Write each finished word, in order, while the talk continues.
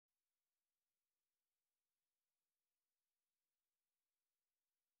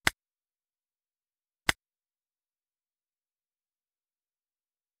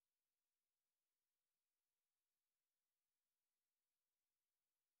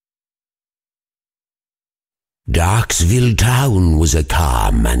Darkestville town was a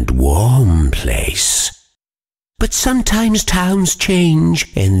calm and warm place. But sometimes towns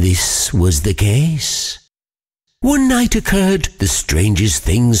change, and this was the case. One night occurred the strangest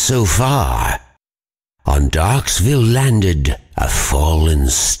thing so far. On Darkestville landed a fallen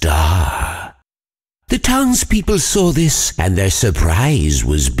star. The townspeople saw this, and their surprise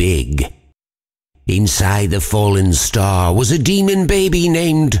was big. Inside the fallen star was a demon baby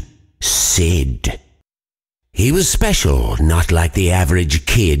named Sid. He was special, not like the average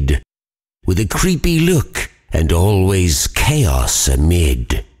kid, with a creepy look and always chaos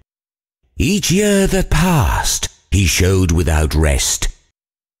amid. Each year that passed, he showed without rest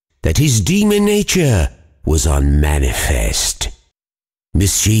that his demon nature was on manifest.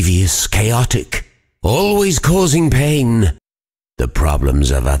 Mischievous, chaotic, always causing pain. The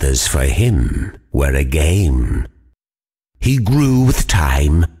problems of others for him were a game. He grew with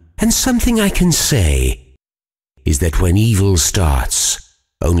time, and something I can say is that when evil starts,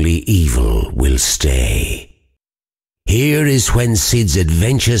 only evil will stay. Here is when Sid's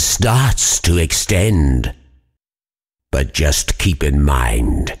adventure starts to extend. But just keep in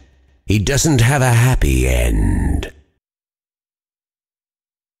mind, he doesn't have a happy end.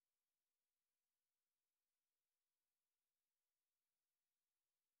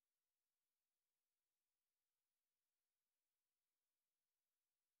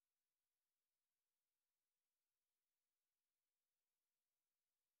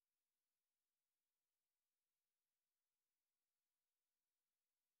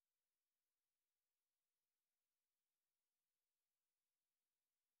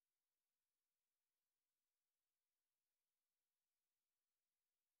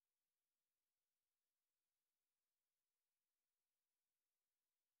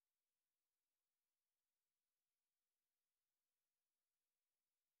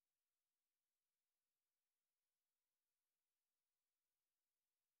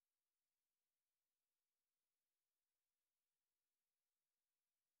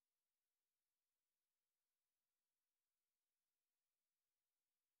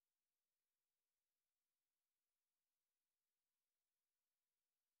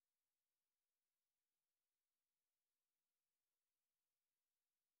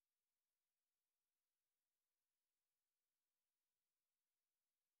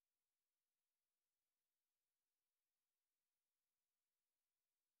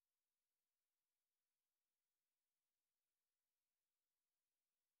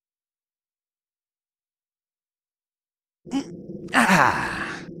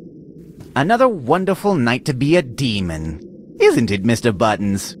 Another wonderful night to be a demon. Isn't it, Mr.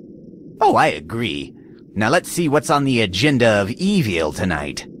 Buttons? Oh, I agree. Now let's see what's on the agenda of evil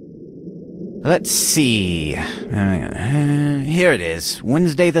tonight. Let's see. Here it is,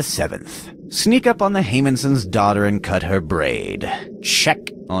 Wednesday the 7th. Sneak up on the Haymonson's daughter and cut her braid. Check.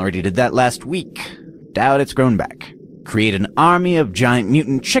 Already did that last week. Doubt it's grown back. Create an army of giant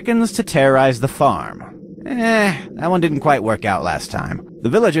mutant chickens to terrorize the farm. That one didn't quite work out last time. The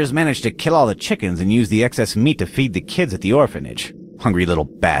villagers managed to kill all the chickens and use the excess meat to feed the kids at the orphanage. Hungry little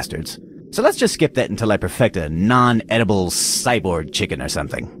bastards. So let's just skip that until I perfect a non-edible cyborg chicken or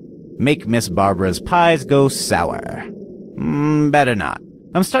something. Make Miss Barbara's pies go sour. Better not.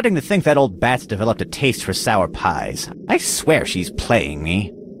 I'm starting to think that old bat's developed a taste for sour pies. I swear she's playing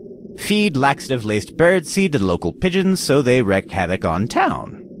me. Feed laxative-laced birdseed to the local pigeons so they wreak havoc on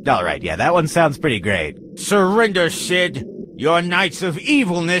town. Alright, yeah, that one sounds pretty great. Surrender, Sid. Your nights of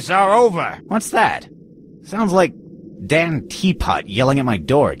evilness are over. What's that? Sounds like Dan Teapot yelling at my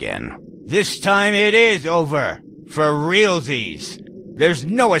door again. This time it is over. For realsies. There's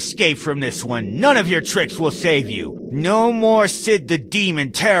no escape from this one. None of your tricks will save you. No more Sid the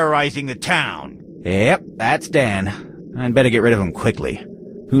Demon terrorizing the town. Yep, that's Dan. I'd better get rid of him quickly.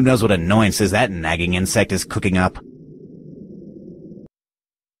 Who knows what annoyances that nagging insect is cooking up.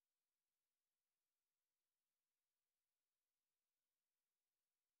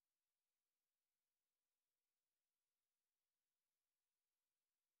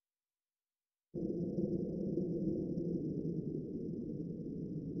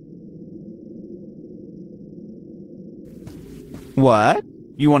 What?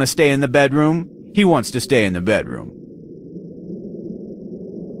 You want to stay in the bedroom? He wants to stay in the bedroom.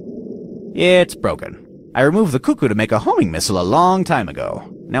 It's broken. I removed the cuckoo to make a homing missile a long time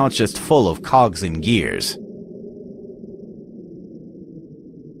ago. Now it's just full of cogs and gears.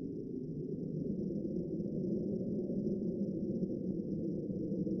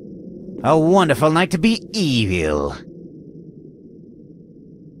 A wonderful night to be evil.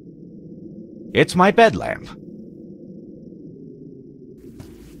 It's my bed lamp.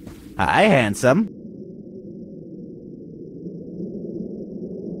 Hi, handsome.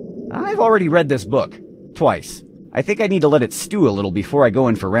 already read this book. Twice. I think I need to let it stew a little before I go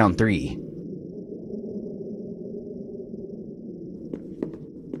in for round 3.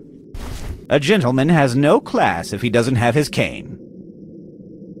 A gentleman has no class if he doesn't have his cane.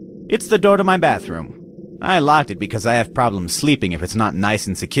 It's the door to my bathroom. I locked it because I have problems sleeping if it's not nice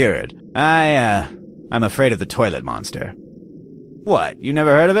and secured. I'm afraid of the toilet monster. What, you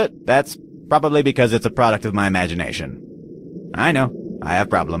never heard of it? That's probably because it's a product of my imagination. I know, I have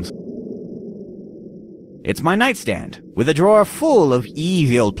problems. It's my nightstand, with a drawer full of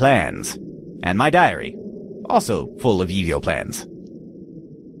evil plans. And my diary, also full of evil plans.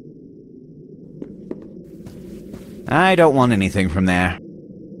 I don't want anything from there.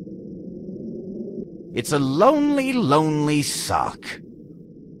 It's a lonely, lonely sock.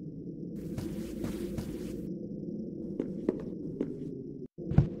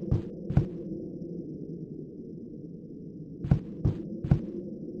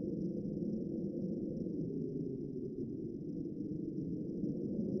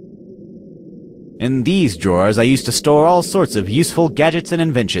 In these drawers, I used to store all sorts of useful gadgets and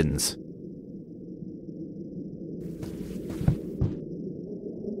inventions.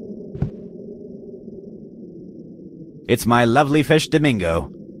 It's my lovely fish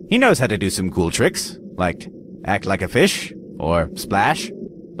Domingo. He knows how to do some cool tricks, like act like a fish, or splash,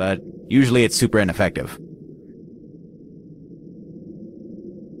 but usually it's super ineffective.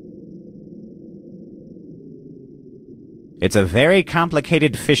 It's a very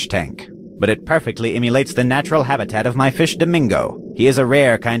complicated fish tank, but it perfectly emulates the natural habitat of my fish Domingo. He is a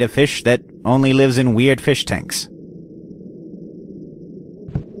rare kind of fish that only lives in weird fish tanks.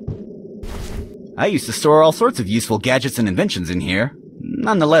 I used to store all sorts of useful gadgets and inventions in here.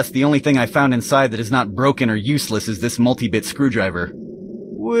 Nonetheless, the only thing I found inside that is not broken or useless is this multi-bit screwdriver.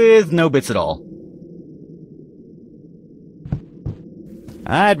 With no bits at all.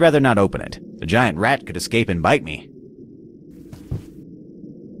 I'd rather not open it. The giant rat could escape and bite me.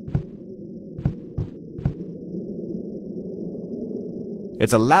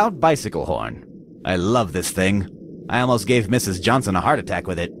 It's a loud bicycle horn. I love this thing. I almost gave Mrs. Johnson a heart attack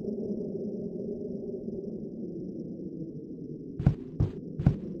with it.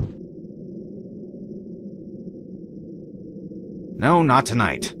 No, not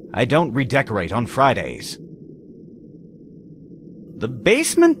tonight. I don't redecorate on Fridays. The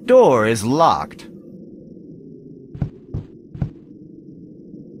basement door is locked.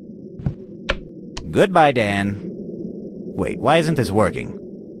 Goodbye, Dan. Wait, why isn't this working?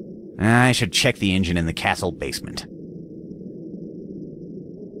 I should check the engine in the castle basement.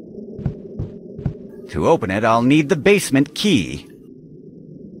 To open it, I'll need the basement key.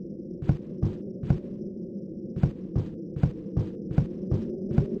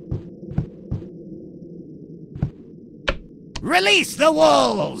 Release the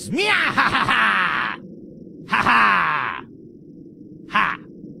wolves! Meow! Ha ha ha! Ha ha! Ha!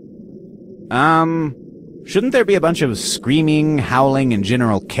 Shouldn't there be a bunch of screaming, howling, and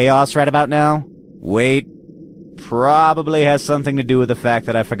general chaos right about now? Wait, probably has something to do with the fact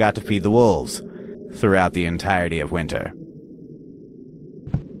that I forgot to feed the wolves throughout the entirety of winter.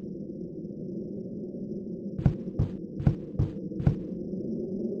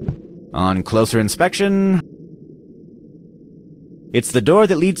 On closer inspection, it's the door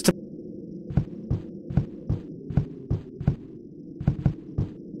that leads to...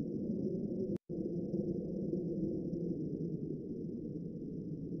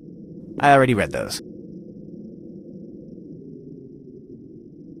 I already read those.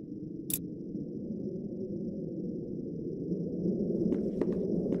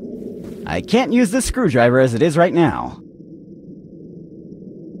 I can't use this screwdriver as it is right now.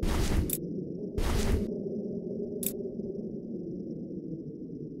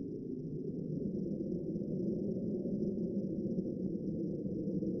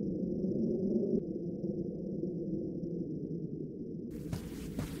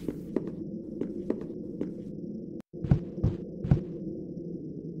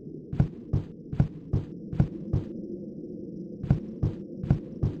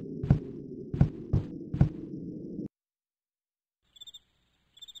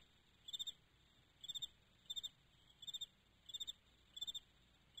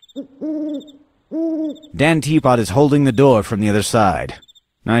 Dan Teapot is holding the door from the other side.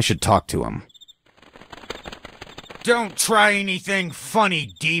 I should talk to him. Don't try anything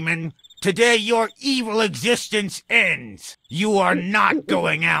funny, demon. Today your evil existence ends. You are not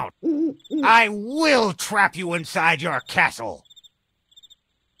going out. I will trap you inside your castle.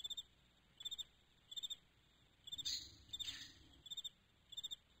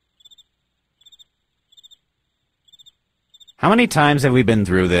 How many times have we been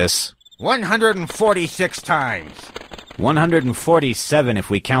through this? 146 times. 147 if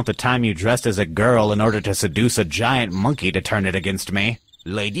we count the time you dressed as a girl in order to seduce a giant monkey to turn it against me.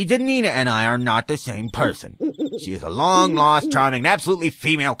 Lady Danina and I are not the same person. She is a long-lost, charming, absolutely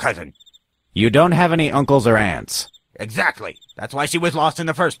female cousin. You don't have any uncles or aunts. Exactly. That's why she was lost in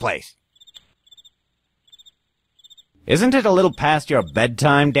the first place. Isn't it a little past your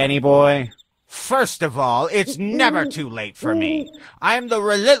bedtime, Danny boy? First of all, it's never too late for me. I am the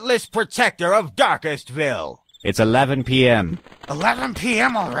relentless protector of Darkestville. It's 11 p.m. 11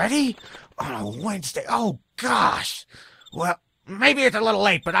 p.m. already? On a Wednesday? Oh, gosh. Well, maybe it's a little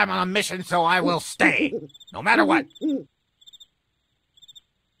late, but I'm on a mission, so I will stay. No matter what.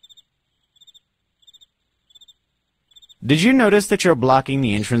 Did you notice that you're blocking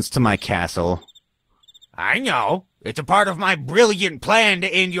the entrance to my castle? I know. It's a part of my brilliant plan to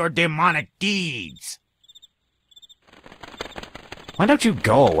end your demonic deeds. Why don't you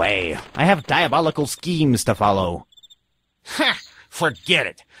go away? I have diabolical schemes to follow. Ha! Forget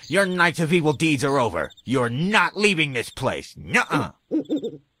it. Your nights of evil deeds are over. You're not leaving this place. Nuh-uh.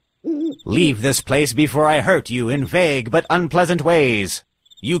 Leave this place before I hurt you in vague but unpleasant ways.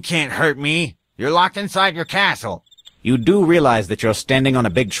 You can't hurt me. You're locked inside your castle. You do realize that you're standing on a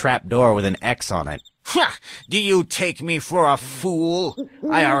big trap door with an X on it. Ha! Do you take me for a fool?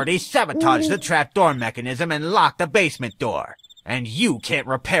 I already sabotaged the trapdoor mechanism and locked the basement door. And you can't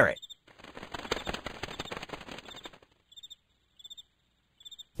repair it.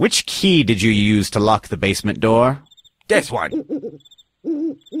 Which key did you use to lock the basement door? This one.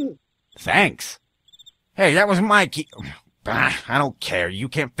 Thanks. Hey, that was my key. I don't care. You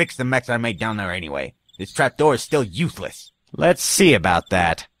can't fix the mess I made down there anyway. This trapdoor is still useless. Let's see about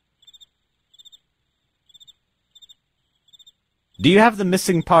that. Do you have the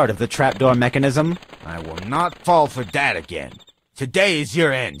missing part of the trapdoor mechanism? I will not fall for that again. Today is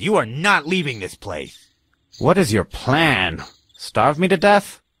your end. You are not leaving this place. What is your plan? Starve me to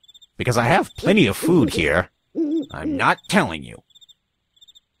death? Because I have plenty of food here. I'm not telling you.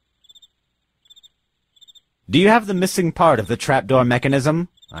 Do you have the missing part of the trapdoor mechanism?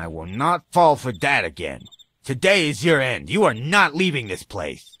 I will not fall for that again. Today is your end. You are not leaving this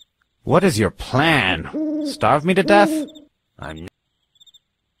place. What is your plan? Starve me to death? I'm...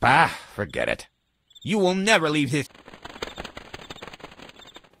 Bah, forget it. You will never leave this...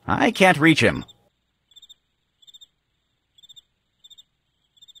 I can't reach him.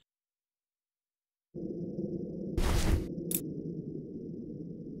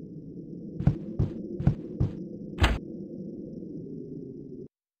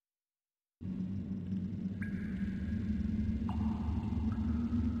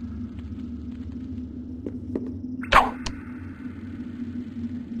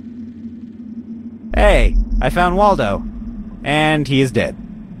 Hey, I found Waldo. And he is dead.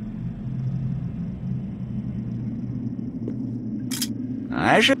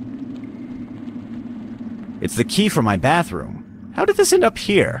 It's the key for my bathroom. How did this end up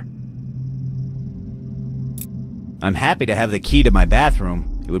here? I'm happy to have the key to my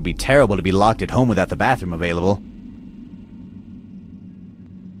bathroom. It would be terrible to be locked at home without the bathroom available.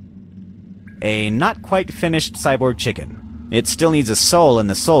 A not quite finished cyborg chicken. It still needs a soul in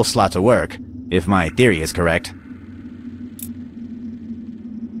the soul slot to work, if my theory is correct.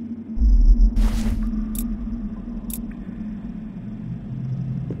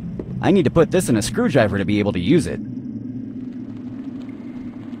 I need to put this in a screwdriver to be able to use it.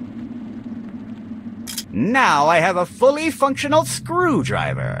 Now I have a fully functional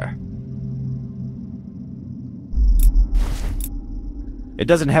screwdriver. It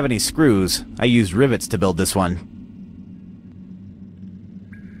doesn't have any screws. I used rivets to build this one.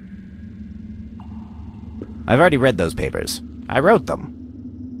 I've already read those papers. I wrote them.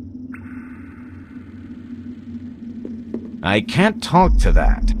 I can't talk to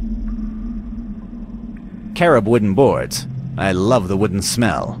that. Carob wooden boards. I love the wooden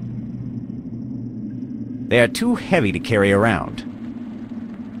smell. They are too heavy to carry around.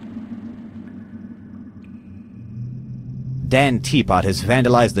 Dan Teapot has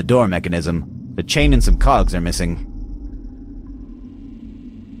vandalized the door mechanism. The chain and some cogs are missing.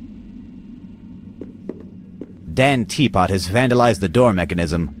 Dan Teapot has vandalized the door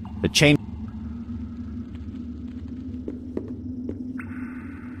mechanism. The chain...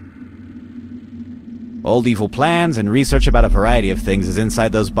 Old evil plans and research about a variety of things is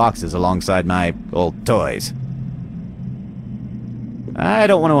inside those boxes alongside my old toys. I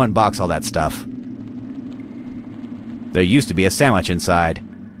don't want to unbox all that stuff. There used to be a sandwich inside.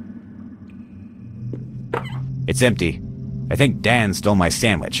 It's empty. I think Dan stole my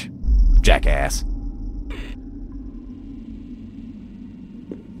sandwich. Jackass.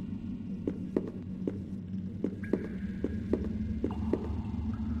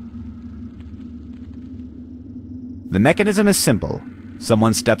 The mechanism is simple.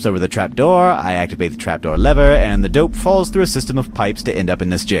 Someone steps over the trapdoor, I activate the trapdoor lever, and the dope falls through a system of pipes to end up in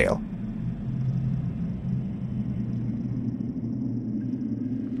this jail.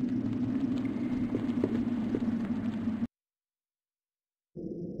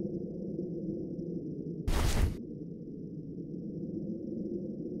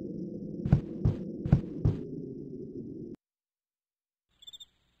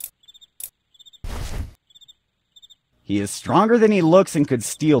 He is stronger than he looks and could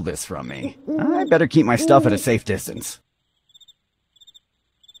steal this from me. I better keep my stuff at a safe distance.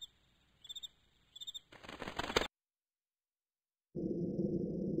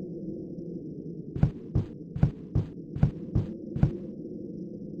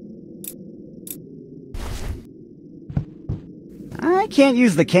 I can't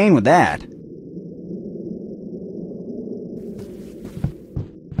use the cane with that.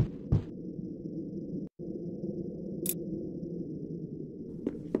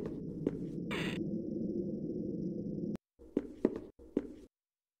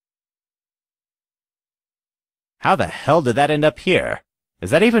 How the hell did that end up here? Is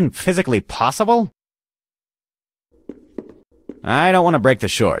that even physically possible? I don't want to break the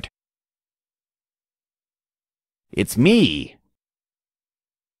short. It's me.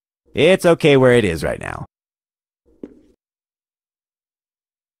 It's okay where it is right now.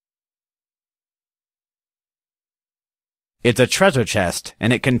 It's a treasure chest,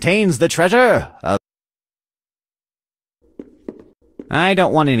 and it contains the treasure of... I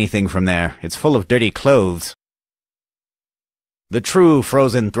don't want anything from there. It's full of dirty clothes. The true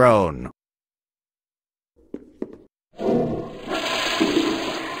frozen throne. I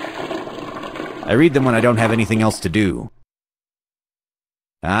read them when I don't have anything else to do.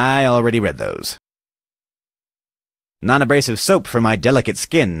 I already read those. Non-abrasive soap for my delicate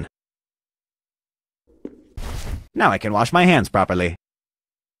skin. Now I can wash my hands properly.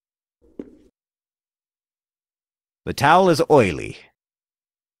 The towel is oily.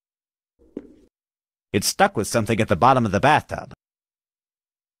 It's stuck with something at the bottom of the bathtub.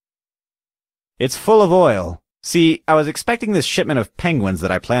 It's full of oil. See, I was expecting this shipment of penguins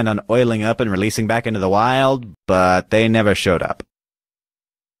that I planned on oiling up and releasing back into the wild, but they never showed up.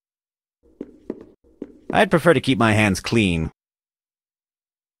 I'd prefer to keep my hands clean.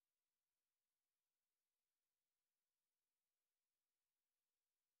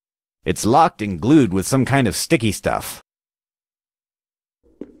 It's locked and glued with some kind of sticky stuff.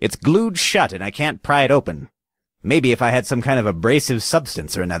 It's glued shut and I can't pry it open. Maybe if I had some kind of abrasive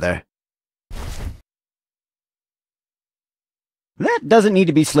substance or another. That doesn't need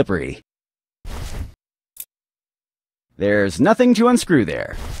to be slippery. There's nothing to unscrew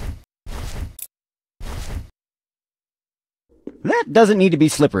there. That doesn't need to be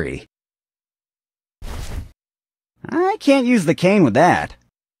slippery. I can't use the cane with that.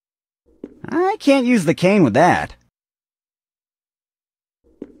 I can't use the cane with that.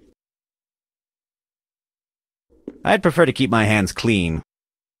 I'd prefer to keep my hands clean.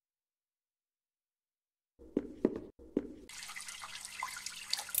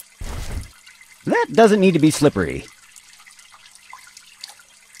 That doesn't need to be slippery.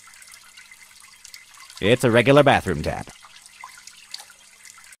 It's a regular bathroom tap.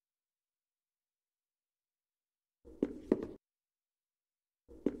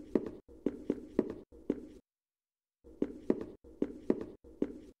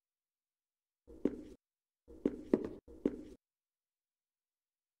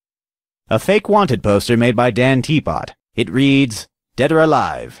 A fake wanted poster made by Dan Teapot. It reads, "Dead or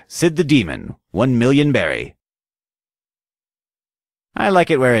alive, Sid the Demon, 1 million berry." I like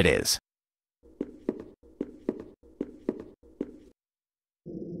it where it is.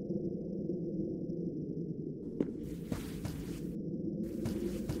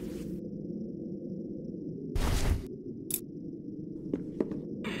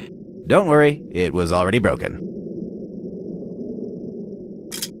 Don't worry, it was already broken.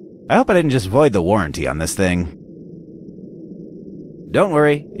 I hope I didn't just void the warranty on this thing. Don't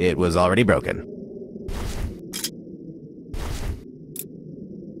worry, it was already broken.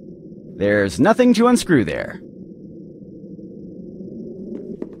 There's nothing to unscrew there.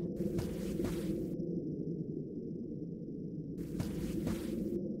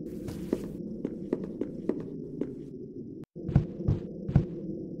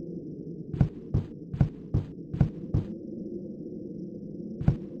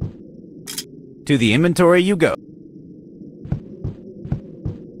 To the inventory you go.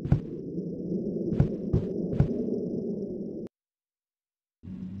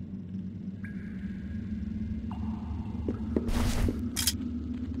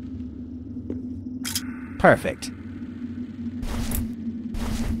 Perfect.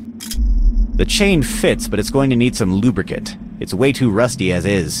 The chain fits, but it's going to need some lubricant. It's way too rusty as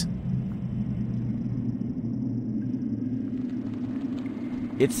is.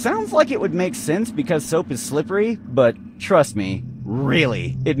 It sounds like it would make sense because soap is slippery, but trust me,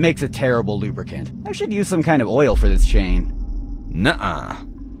 really, it makes a terrible lubricant. I should use some kind of oil for this chain. Nuh-uh.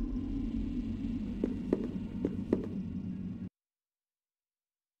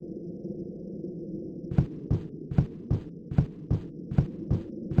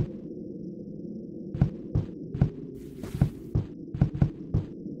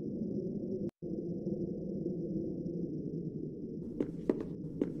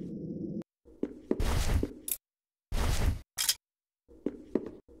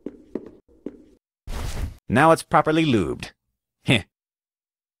 Now it's properly lubed. Heh.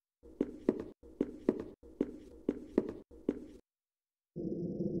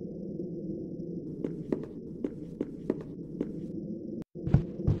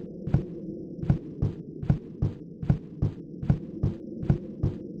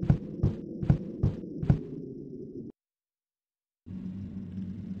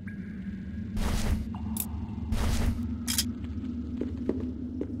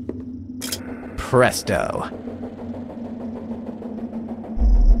 Presto.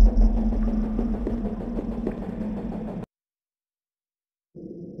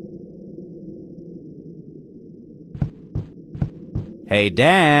 Hey,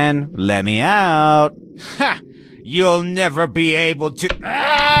 Dan, let me out. Ha! You'll never be able to...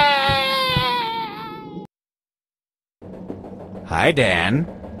 Hi, Dan.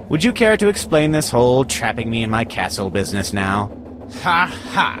 Would you care to explain this whole trapping me in my castle business now? Ha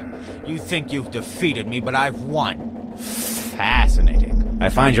ha! You think you've defeated me, but I've won. Fascinating. I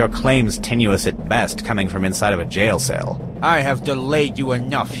find your claims tenuous at best, coming from inside of a jail cell. I have delayed you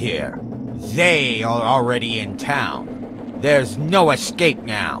enough here. They are already in town. There's no escape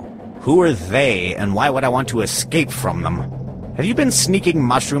now. Who are they, and why would I want to escape from them? Have you been sneaking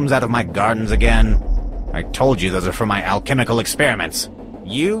mushrooms out of my gardens again? I told you those are for my alchemical experiments.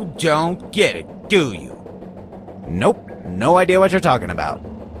 You don't get it, do you? Nope, no idea what you're talking about.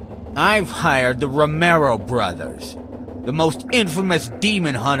 I've hired the Romero brothers. The most infamous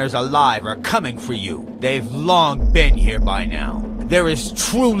demon hunters alive are coming for you. They've long been here by now. There is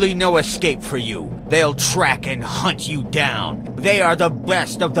truly no escape for you. They'll track and hunt you down. They are the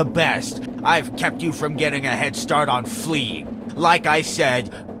best of the best. I've kept you from getting a head start on fleeing. Like I said,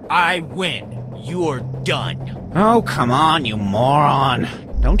 I win. You're done. Oh, come on, you moron.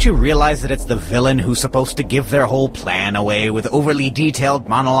 Don't you realize that it's the villain who's supposed to give their whole plan away with overly detailed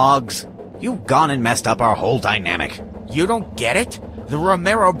monologues? You've gone and messed up our whole dynamic. You don't get it? The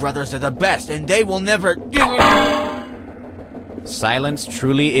Romero brothers are the best, and they will never... Silence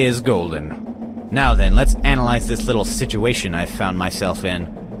truly is golden. Now then, let's analyze this little situation I've found myself in.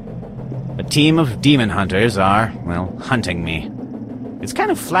 A team of demon hunters are, well, hunting me. It's kind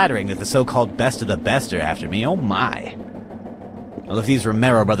of flattering that the so-called best of the best are after me, oh my. Well, if these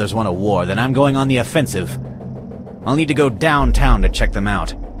Romero brothers want a war, then I'm going on the offensive. I'll need to go downtown to check them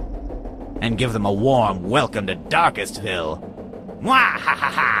out. And give them a warm welcome to Darkestville.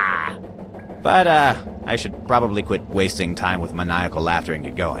 Mwahaha! But, I should probably quit wasting time with maniacal laughter and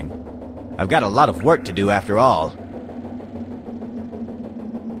get going. I've got a lot of work to do after all.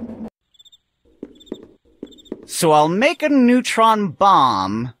 So I'll make a neutron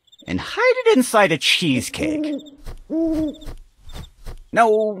bomb and hide it inside a cheesecake.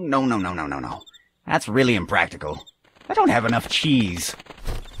 No. That's really impractical. I don't have enough cheese.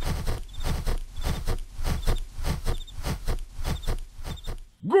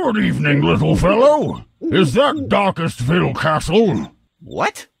 Good evening, little fellow. Is that Darkestville Castle?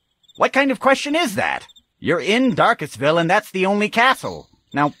 What? What kind of question is that? You're in Darkestville and that's the only castle.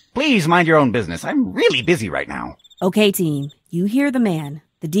 Now, please mind your own business. I'm really busy right now. Okay, team. You hear the man.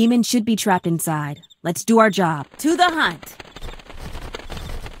 The demon should be trapped inside. Let's do our job. To the hunt!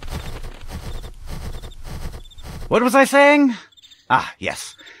 What was I saying? Ah,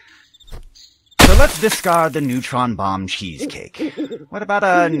 yes. So let's discard the neutron bomb cheesecake. What about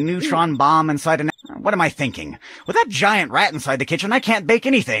a neutron bomb inside an... What am I thinking? With that giant rat inside the kitchen, I can't bake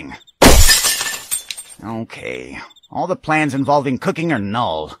anything. Okay. All the plans involving cooking are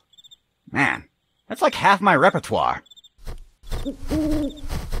null. Man, that's like half my repertoire. The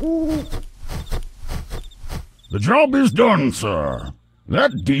job is done, sir.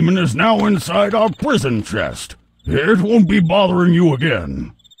 That demon is now inside our prison chest. It won't be bothering you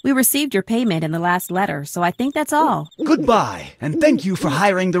again. We received your payment in the last letter, so I think that's all. Goodbye, and thank you for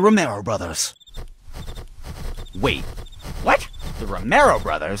hiring the Romero brothers. Wait, what? The Romero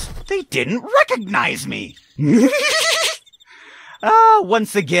brothers? They didn't recognize me!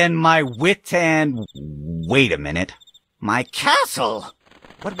 Once again, my wit and... Wait a minute. My castle!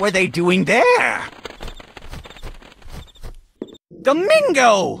 What were they doing there?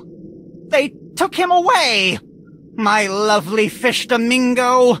 Domingo! They took him away! My lovely fish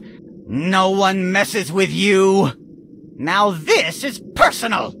Domingo! No one messes with you! Now this is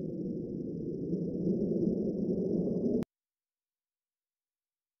personal!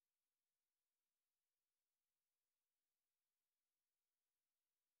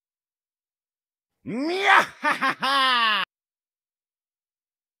 Meow!